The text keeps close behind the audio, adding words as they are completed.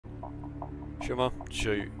Siema,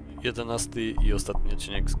 dzisiaj 11 i ostatni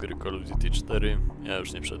odcinek z gry Call of Duty 4. Ja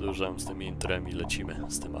już nie przedłużam z tym intrem i lecimy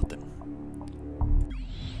z tematem.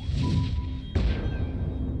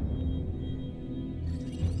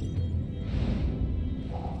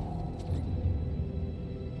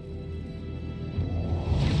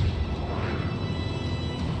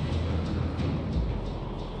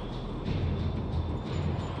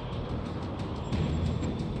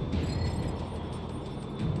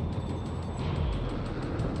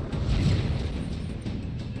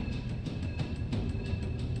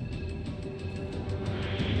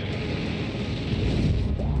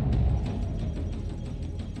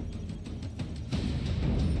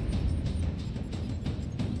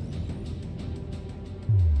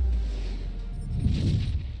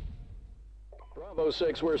 Bravo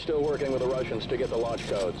 6, we're still working with the Russians to get the launch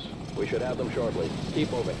codes. We should have them shortly.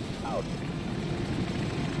 Keep moving. Out.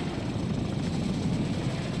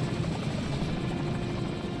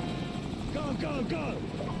 Go!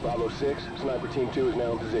 Bravo 6, Sniper Team 2 is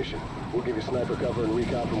now in position. We'll give you sniper cover and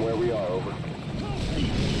recon from where we are, over.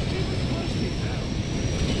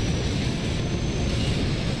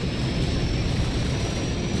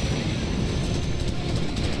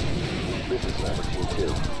 This is Sniper Team 2.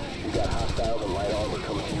 You got hostiles and light armor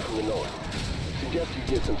coming to you from the north. Suggest you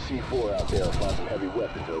get some C4 out there and find some heavy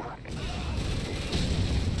weapons, over.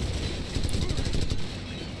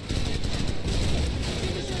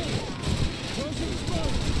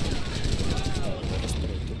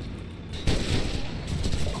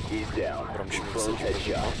 He's down. Confirmed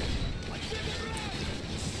headshot.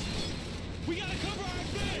 We gotta cover our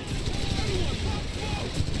bed! Everyone, pop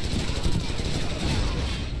smoke!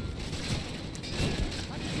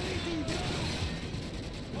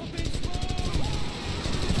 Up in smoke!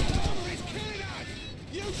 Cover is killing us!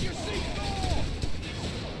 Use your C4!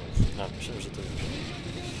 A, myślałem, że to już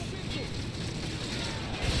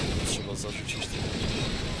trzeba zarzucić tego.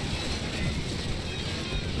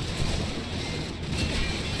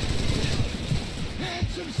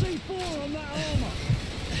 Some C4 on that armor!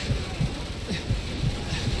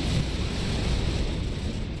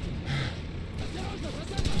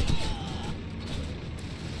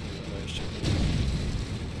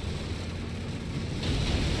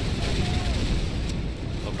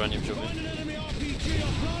 Dobra, nie wziąłem.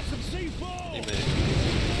 I my.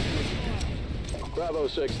 Bravo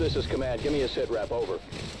 6, this is command. Give me a sit rep, over.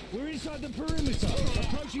 We're inside the perimeter,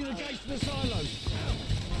 approaching the gates to the silos.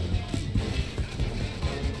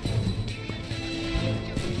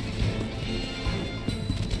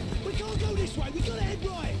 We can't go this way, we gotta head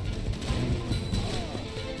right.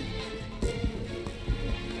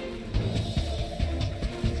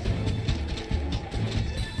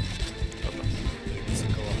 Dobra,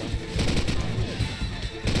 zakołamy.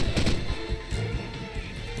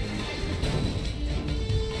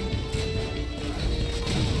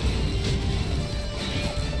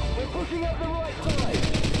 We're pushing up the right side!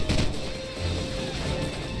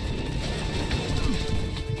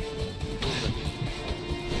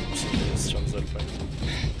 Strzał z RP.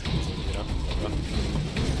 Zabieram, dobra.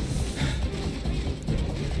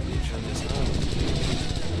 Gdzie on jest?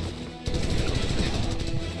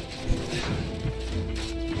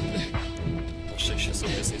 Na szczęście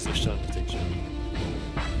sobie jest niezniszczalny w tej grze.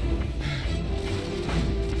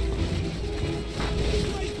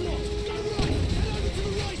 Way's blocked, go right, head over to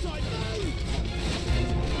the right side, move!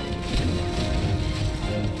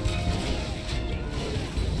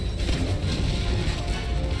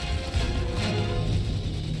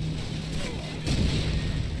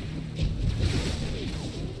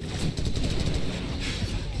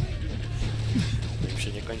 Im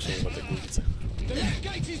się nie kończy chyba te ulice. The left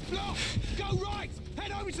gate is blocked! Go right!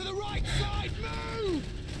 Head over to the right side! Move!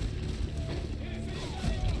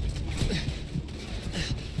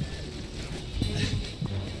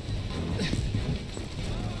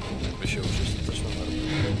 Jakby się użyć, to też mam na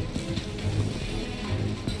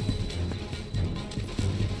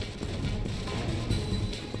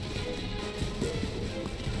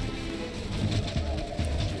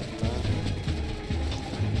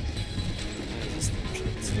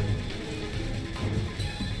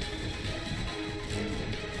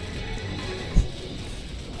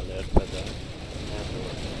ale RPD nie było.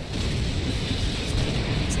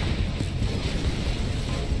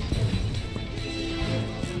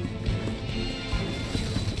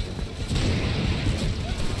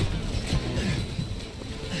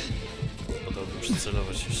 Podobno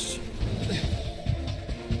przycelować jeszcze.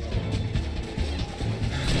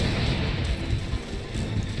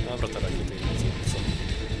 Dobra, te rakiety nie są.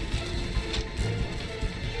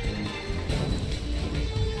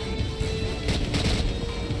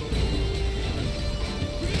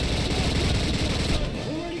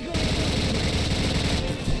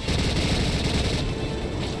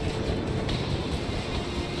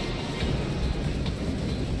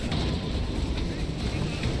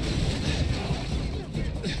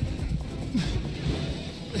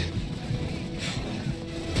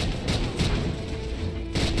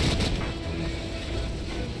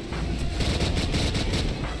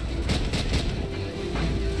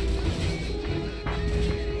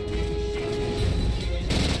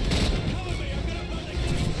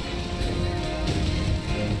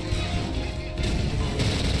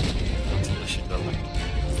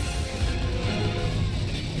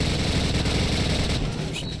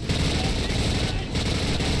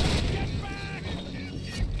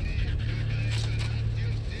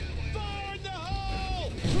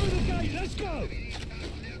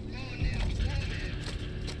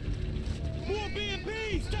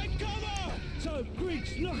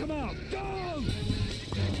 them out! Go!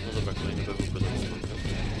 No dobra, kolejny BWP do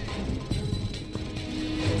spotkania.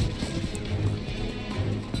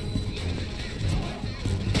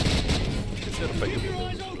 Keep your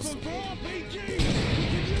eyes open for RPG! We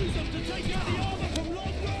can use them to take out the armor from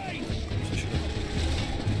long range!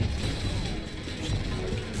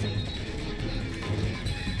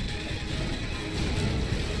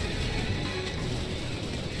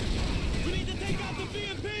 We need to take out the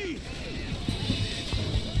BMP!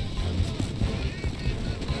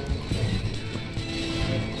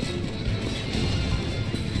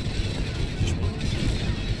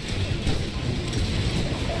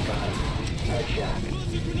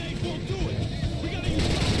 Bullets and grenades won't do it! We gotta use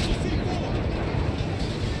the C4!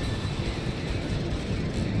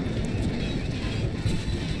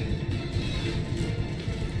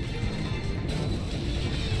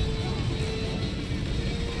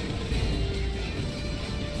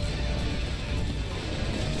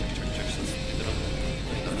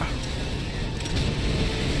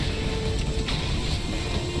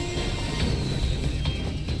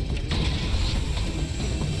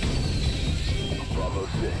 Bravo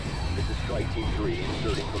 6. This is Strike Team 3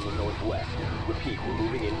 inserting from the northwest. Repeat, we're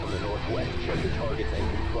moving in from the northwest. Check your targets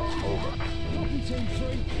and confirm. Over. Copy Team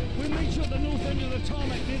 3. We'll meet you at the north end of the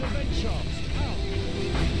tarmac near the vent shafts. Out.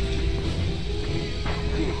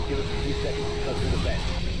 Team, give us a few seconds to cut through the vent.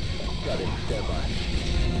 Got it. Stand by.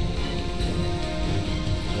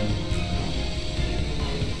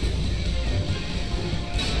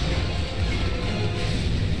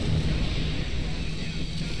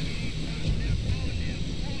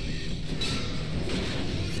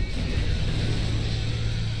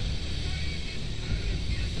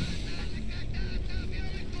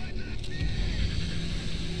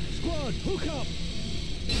 Squad, hook up!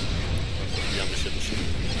 Wbijamy się do siebie.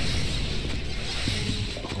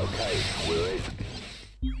 Okay, we're in.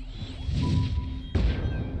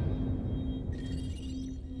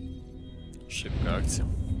 Szybka akcja.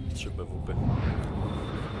 3 BWP.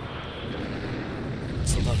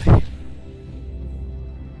 Co dalej?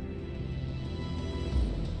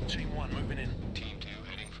 Team 1 moving in. Team 2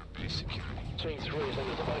 heading for base security. Team 3 is in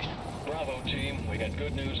the device. Bravo, team. We got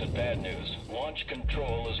good news and bad news. Launch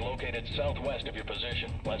control is located southwest of your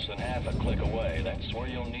position, less than half a click away. That's where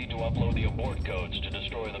you'll need to upload the abort codes to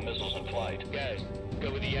destroy the missiles in flight. Guys,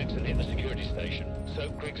 go with the X and hit the security station.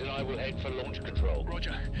 Soap Griggs and I will head for launch control.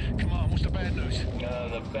 Roger. Come on, what's the bad news?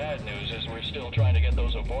 The bad news is we're still trying to get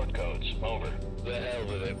those abort codes. Over. The hell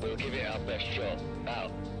with it. We'll give it our best shot.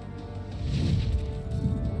 Out.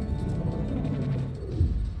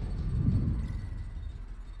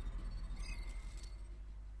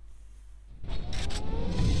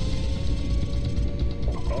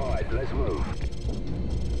 Alright, let's move.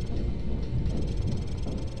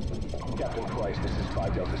 Captain Price, this is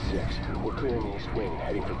 5 Delta 6. We're clearing the east wing,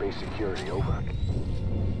 heading for base security. Over.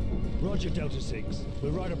 Roger, Delta 6.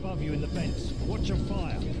 We're right above you in the vents. Watch your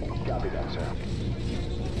fire. Copy that, sir.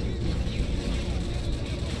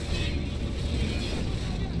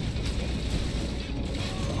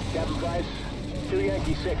 Captain Price, 2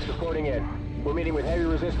 Yankee 6 reporting in. We're meeting with heavy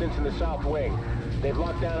resistance in the south wing. They've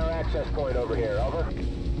locked down our access point over here. Over.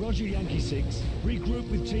 Roger, Yankee 6. Regroup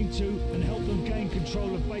with Team 2 and help them gain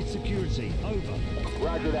control of base security. Over.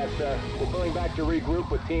 Roger that, sir. We're pulling back to regroup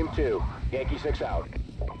with Team 2. Yankee 6 out.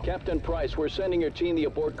 Captain Price, we're sending your team the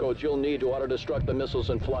abort codes you'll need to auto-destruct the missiles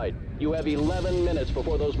in flight. You have 11 minutes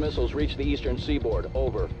before those missiles reach the eastern seaboard.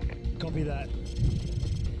 Over. Copy that.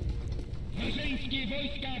 Rosyjskie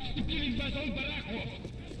wojska wstąpiły w bazą baraków.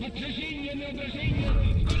 Obrażenie na obrażenie.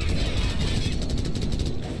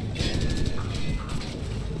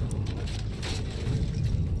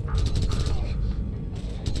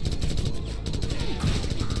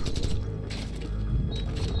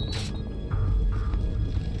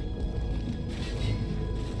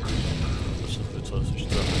 Proszę coś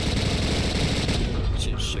trochę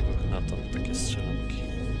cięższego gnata na takie strzelanki.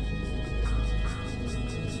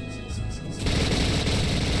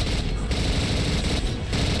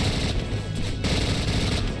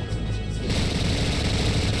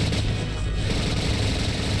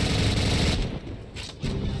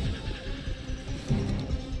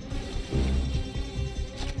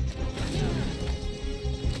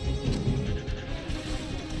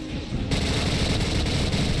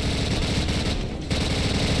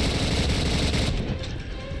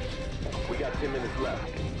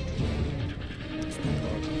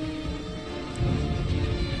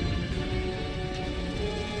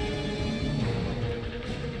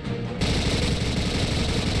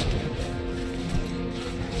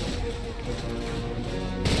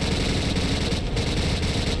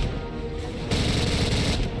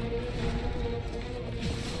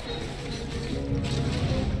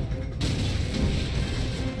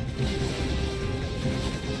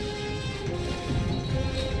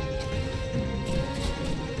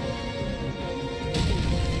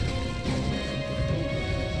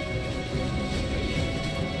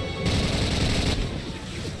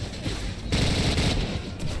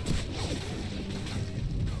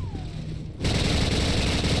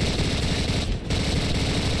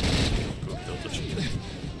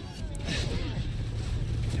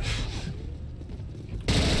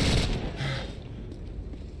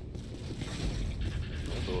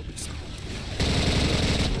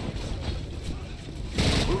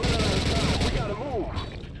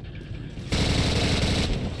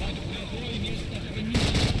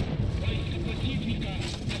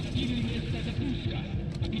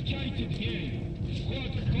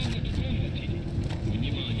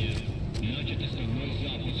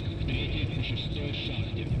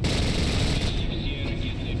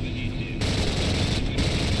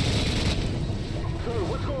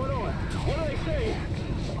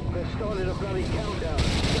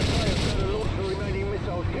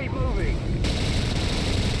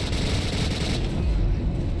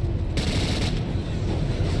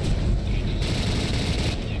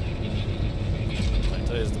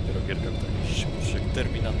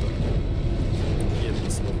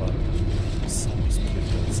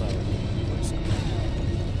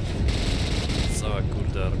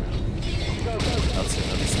 kurde armia.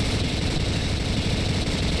 Nacjonalistów.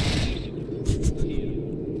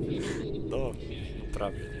 No,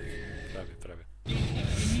 prawie, nie? Prawie.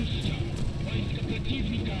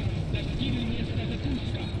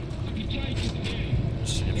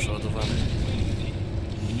 Jeszcze nie przeładowany.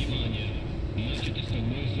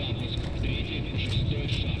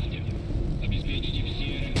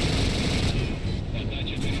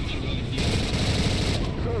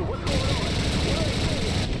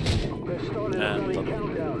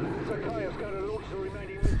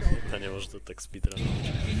 To nie może to tak speedrunować.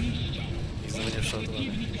 I znowu nie przeładowany.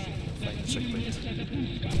 Fajny checkpoint.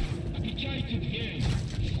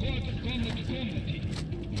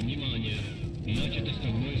 Внимание! Начат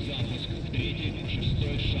основной запуск в 3-й,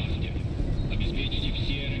 6-й шахте. Обеспечьте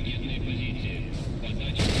все ракетные позиции.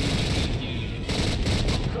 Подача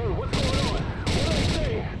So, what's going on? What do they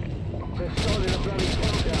say? They're starting a bloody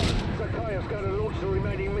countdown. Zakaya's got to launch the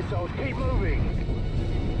remaining missiles. Keep moving!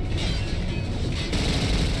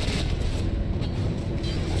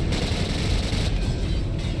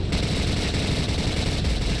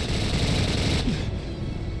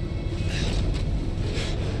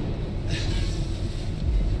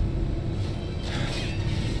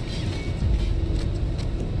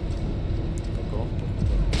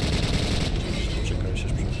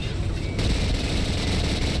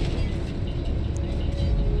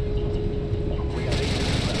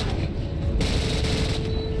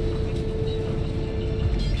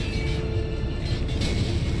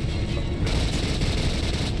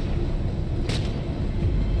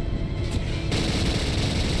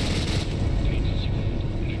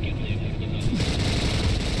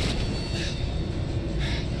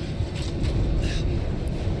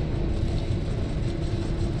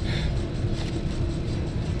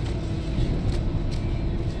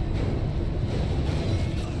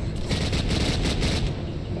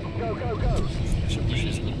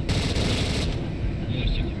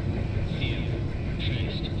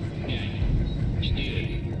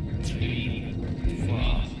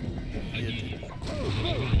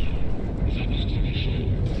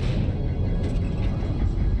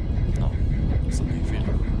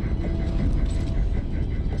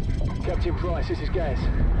 This is Gaz.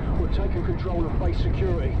 We're taking control of base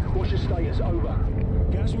security. What's your status? Over.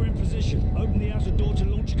 Gaz, we're in position. Open the outer door to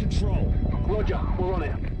launch control. Roger, we're on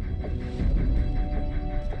it.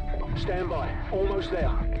 Stand by. Almost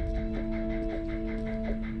there.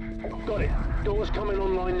 Got it. Door's coming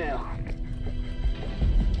online now.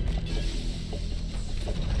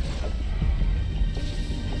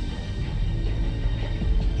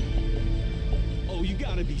 Oh, you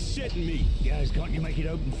gotta be shitting me. Guys, can't you make it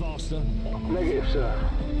open faster? Negative, sir.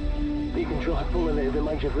 You can try pulling it if it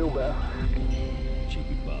makes you feel better.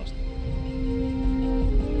 Cheeky bastard.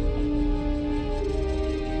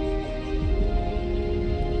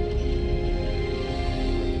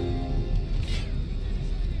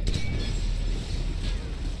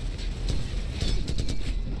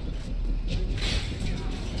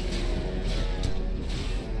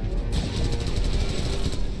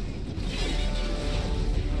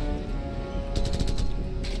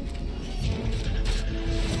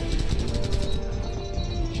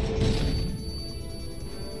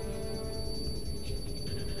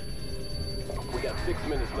 We got 6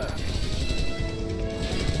 minutes left.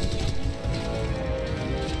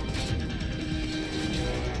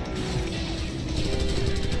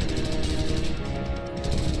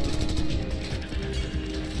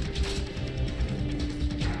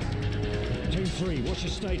 Team 3, what's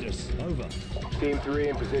your status? Over. Team 3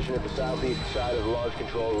 in position at the southeast side of the large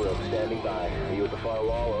control room. Standing by. Are you at the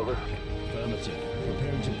firewall? Over. Affirmative.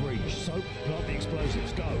 Preparing to breach. Soap, plant the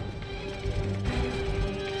explosives. Go.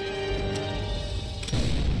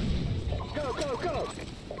 Go, go, go!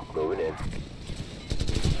 Moving in.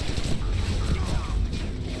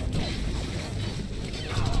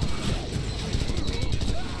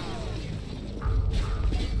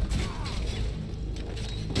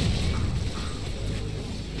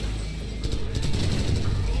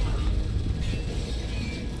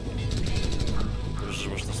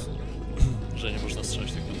 Że nie można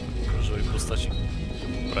strzelać tylko żywej postaci.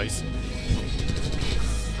 Price.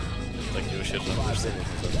 Takiego sierżanta też sobie nie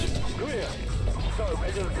zabić.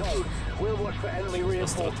 Na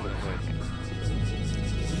stratę.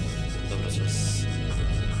 Dobra, czas.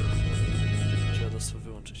 Dziadostwo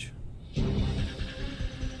wyłączyć.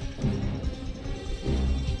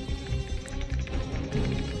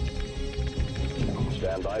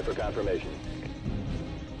 Stand by for confirmation.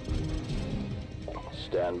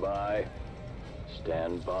 Stand by.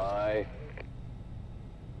 Stand by.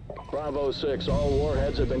 Bravo 6, all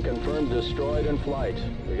warheads have been confirmed destroyed in flight.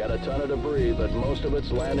 We got a ton of debris, but most of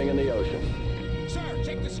it's landing in the ocean. Sir,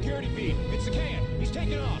 check the security feed. It's the can. He's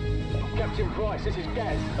taking off. Captain Price, this is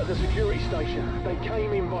Gaz at the security station. They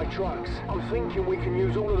came in by trucks. I'm thinking we can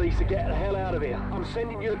use all of these to get the hell out of here. I'm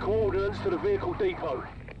sending you the coordinates to the vehicle depot.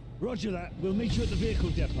 Roger that. We'll meet you at the vehicle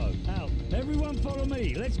depot. Out. Everyone follow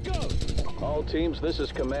me. Let's go. All teams, this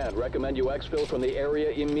is command. Recommend you exfil from the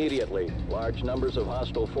area immediately. Large numbers of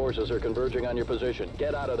hostile forces are converging on your position.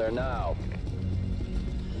 Get out of there now.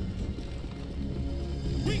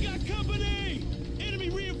 We got company!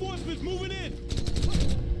 Enemy reinforcements moving in!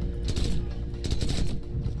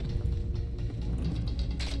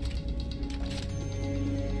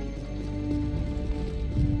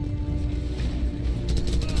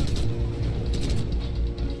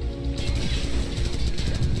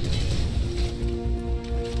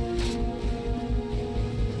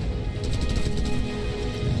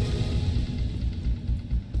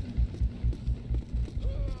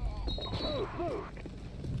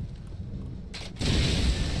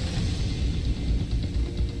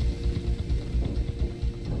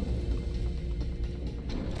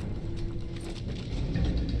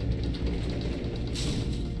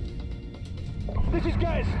 This is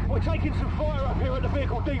Gaz. We're taking some fire up here at the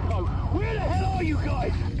vehicle depot. Where the hell are you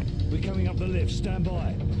guys? We're coming up the lift. Stand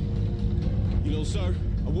by. You know, sir,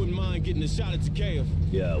 I wouldn't mind getting a shot at Takeo.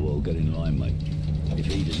 Yeah, well, get in line, mate. If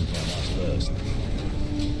he doesn't find us first.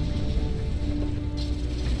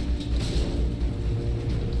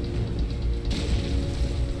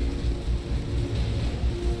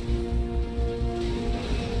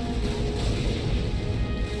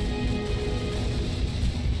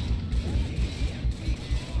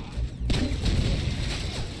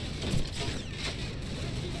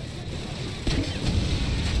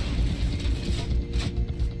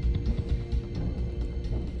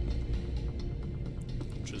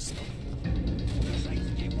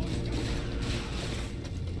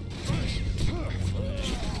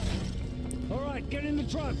 All right, get in the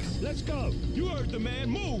trucks. Let's go. You heard the man.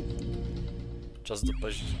 Move! Czas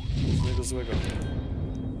dopaść głównego złego.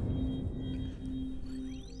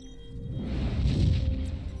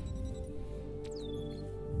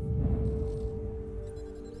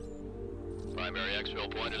 Primary exfil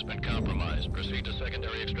point has been compromised. Proceed to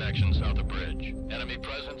secondary extraction south of bridge. Enemy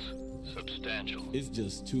presence substantial. It's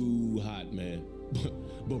just too hot, man.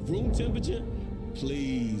 But room temperature?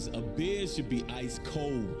 Please, a beer should be ice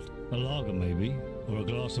cold. A lager, maybe, or a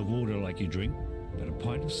glass of water like you drink. But a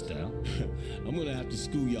pint of stout. I'm gonna have to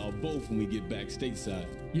school y'all both when we get back stateside.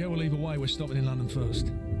 Yeah, well, either way, we're stopping in London first.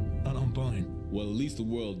 And I'm buying. Well, at least the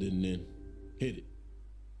world didn't end. Hit it.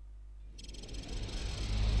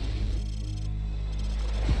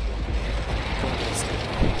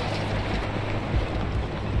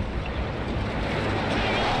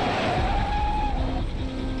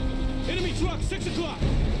 Enemy truck, 6 o'clock!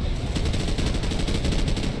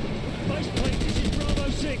 Base plate, this is Bravo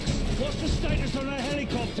 6. What's the status on our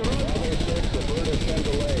helicopter? Bravo 6, the bird has been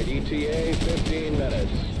delayed. ETA 15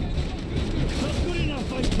 minutes. Not good enough,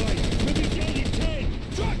 base plate. We'll be dead in 10.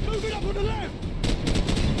 Truck, moving up on the left!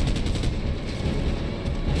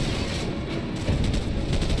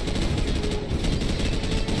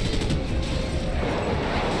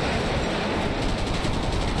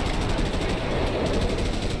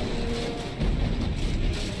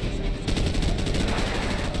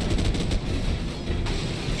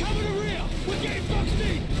 Cover the rear! We're getting boxed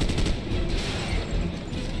in!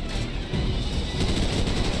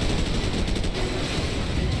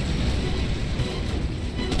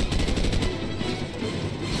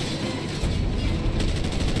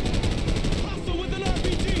 Hostile with an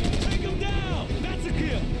RPG! Take him down! That's a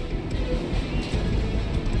kill!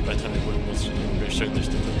 Pamiętam, jak byłem młodszy, nie mogłem ściągnąć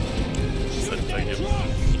tego serpegiem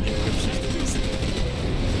i nie mogłem przejść do misji.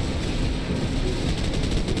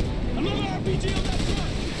 Another RPG on that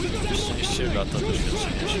truck! Szczęście lata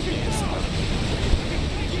doświadczenia się nie jest.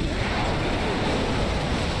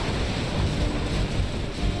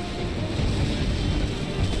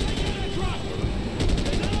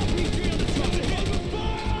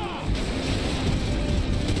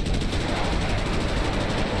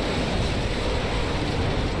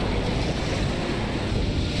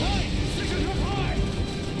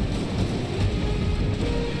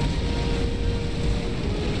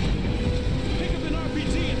 Pick up an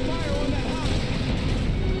RPG and fire on that house!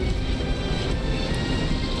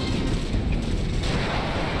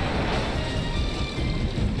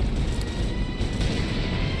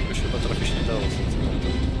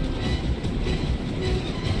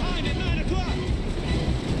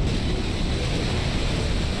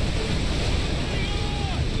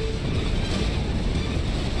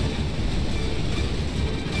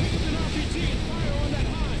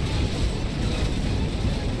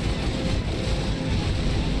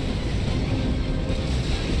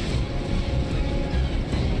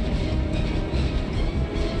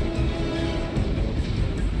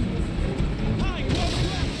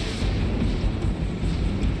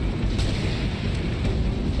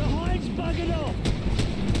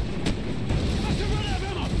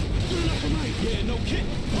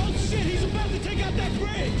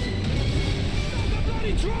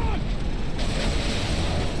 Enemy truck!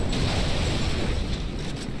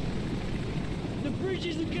 The bridge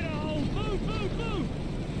isn't gonna hold. Move, move, move!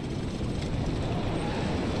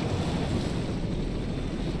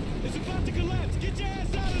 It's about to collapse. Get your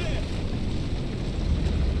ass out of there!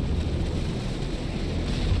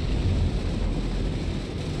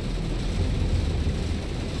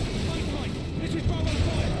 This is Bravo 5.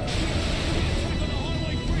 Attack on the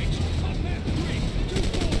highway bridge. Up map 3.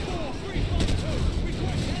 244 352.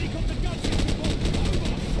 Request helicopter gunship report.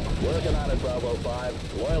 Over. Working on it, Bravo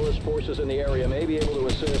 5. Loyalist forces in the area may be able to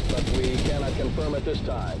assist, but we cannot confirm at this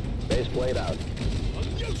time. Base plate out. A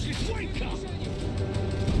useless wanker!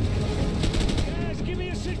 Guys, give me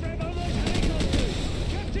a sit rep on those helicopters.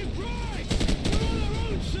 Captain Price! We're on our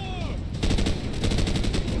own, sir!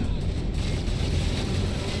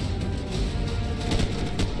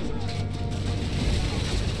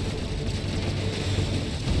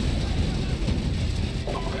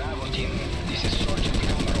 Bravo team, this is Sergeant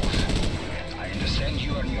Kamarov. I understand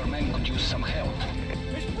you and your men could use some help.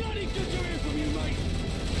 It's bloody good to hear from you, mate!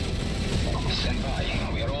 Stand by,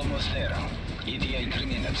 we are almost there. ETA 3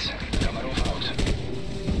 minutes. Kamarov out.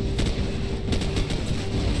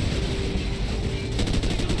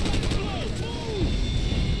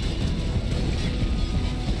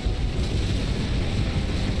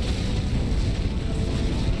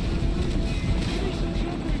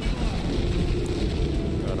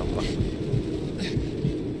 Karamba.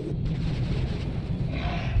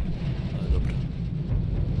 Ale dobra.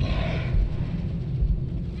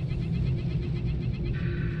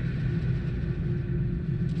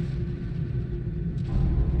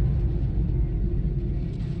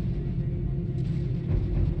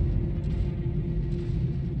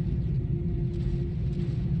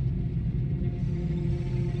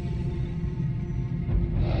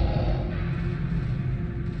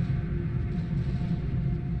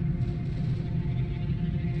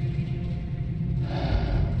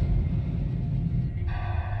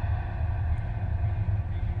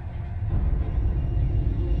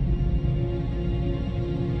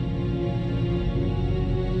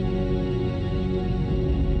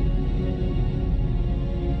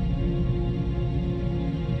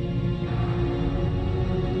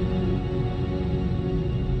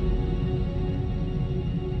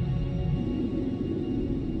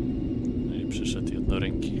 Przyszedł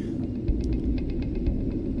jednoręki.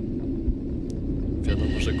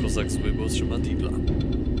 Wiadomo, że kozak zły, bo trzyma digla.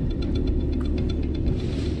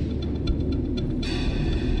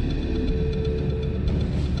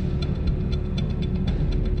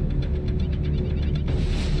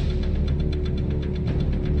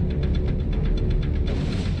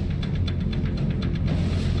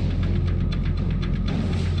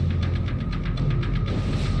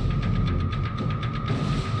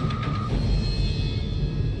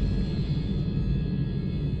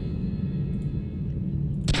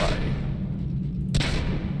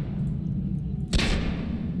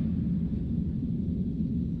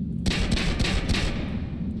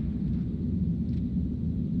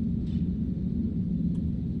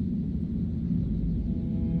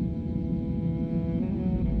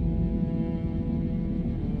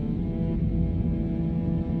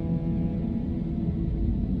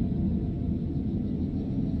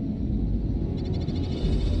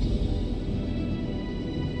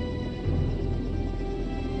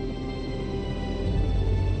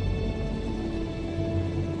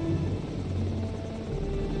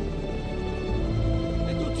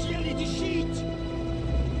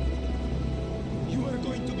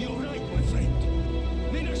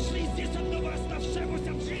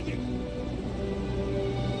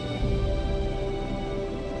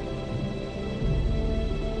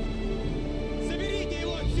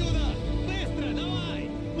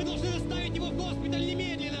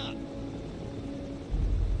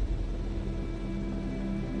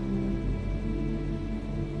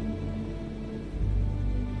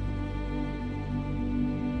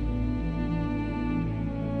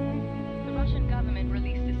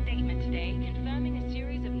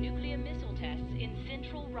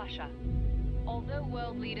 Although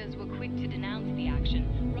world leaders were quick to denounce the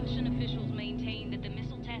action, Russian officials maintained that the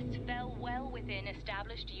missile tests fell well within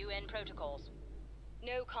established UN protocols.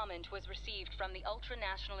 No comment was received from the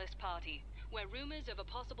ultra-nationalist party, where rumors of a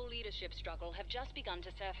possible leadership struggle have just begun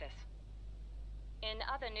to surface. In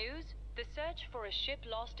other news, the search for a ship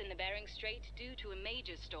lost in the Bering Strait due to a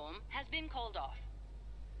major storm has been called off.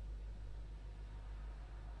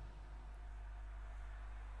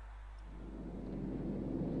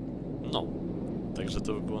 No, także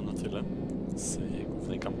to by było na tyle z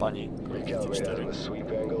głównej kampanii Call of Duty 4.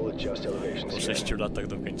 Po 6 latach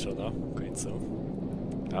dokończona w końcu.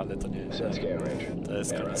 Ale to nie, to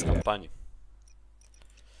jest koniec kampanii.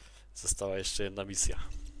 Została jeszcze jedna misja.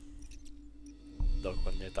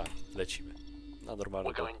 Dokładnie tak, lecimy. Na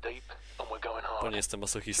normalnego. Bo nie jestem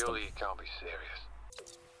masochistą.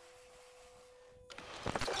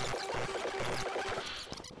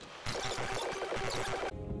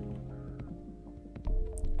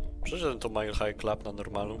 Przeszedłem to Mile High Club na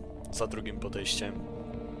normalu, za drugim podejściem.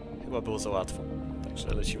 Chyba było za łatwo, także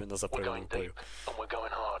lecimy na zapełnionym boju.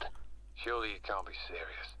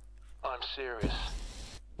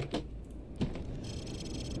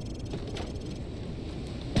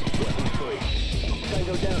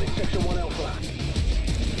 Tango down in section 1 Alpha.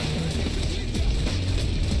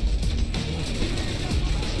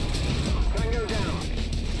 Tango down.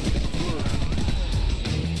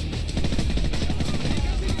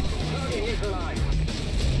 Target neutralized.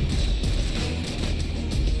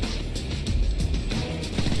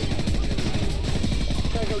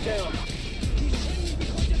 Tango down.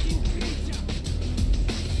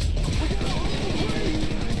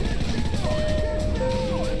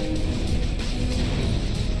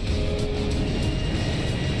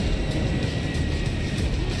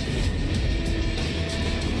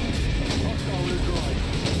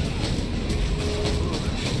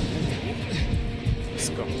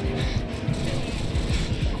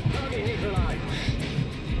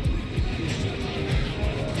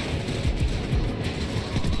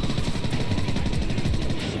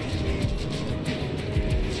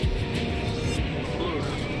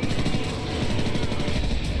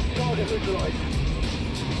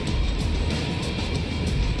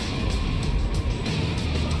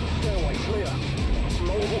 Stairway clear.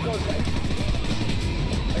 Multiple contact.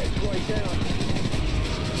 X-ray down.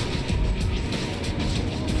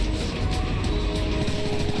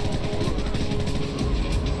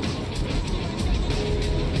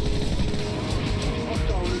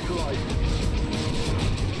 Hostile neutralized.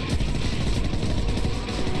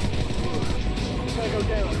 Tango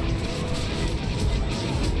down.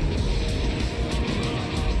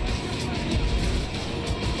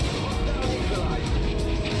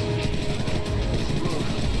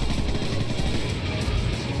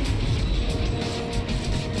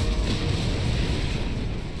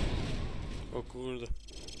 O kurde.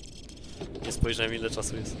 Nie spojrzałem ile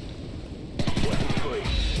czasu jest.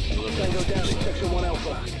 Tango down in section 1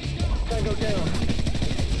 Alpha. Tango down.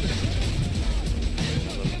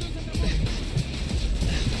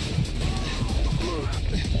 Move.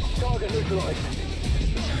 Target neutralized.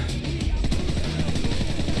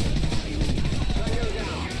 Tango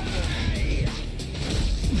down.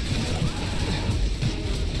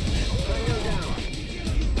 Tango down.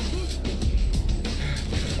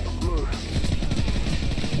 Move.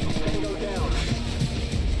 Tango down.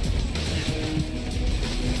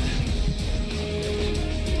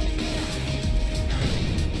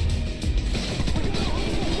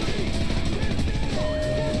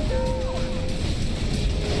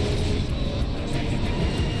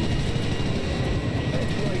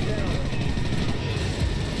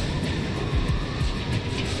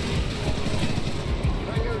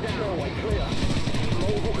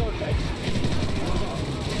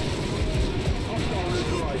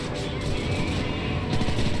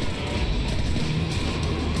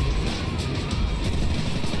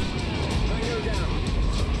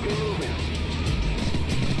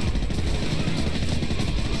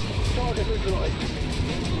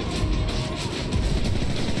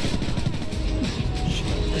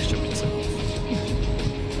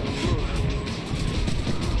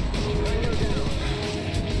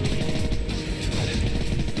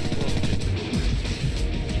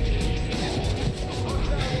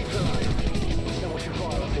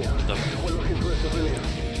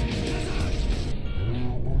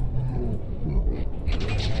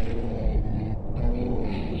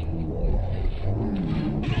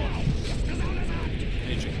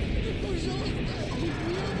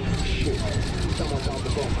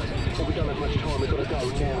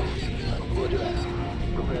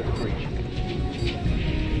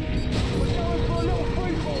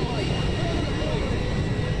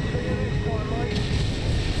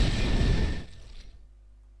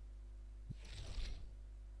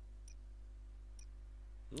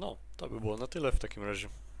 No, to by było na tyle w takim razie.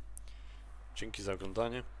 Dzięki za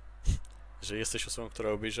oglądanie. Jeżeli jesteś osobą,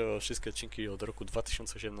 która obejrzała wszystkie odcinki od roku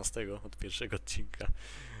 2018, od pierwszego odcinka,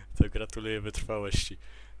 to gratuluję wytrwałości.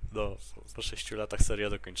 No, po 6 latach seria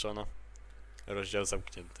dokończona. Rozdział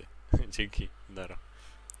zamknięty. Dzięki, nara.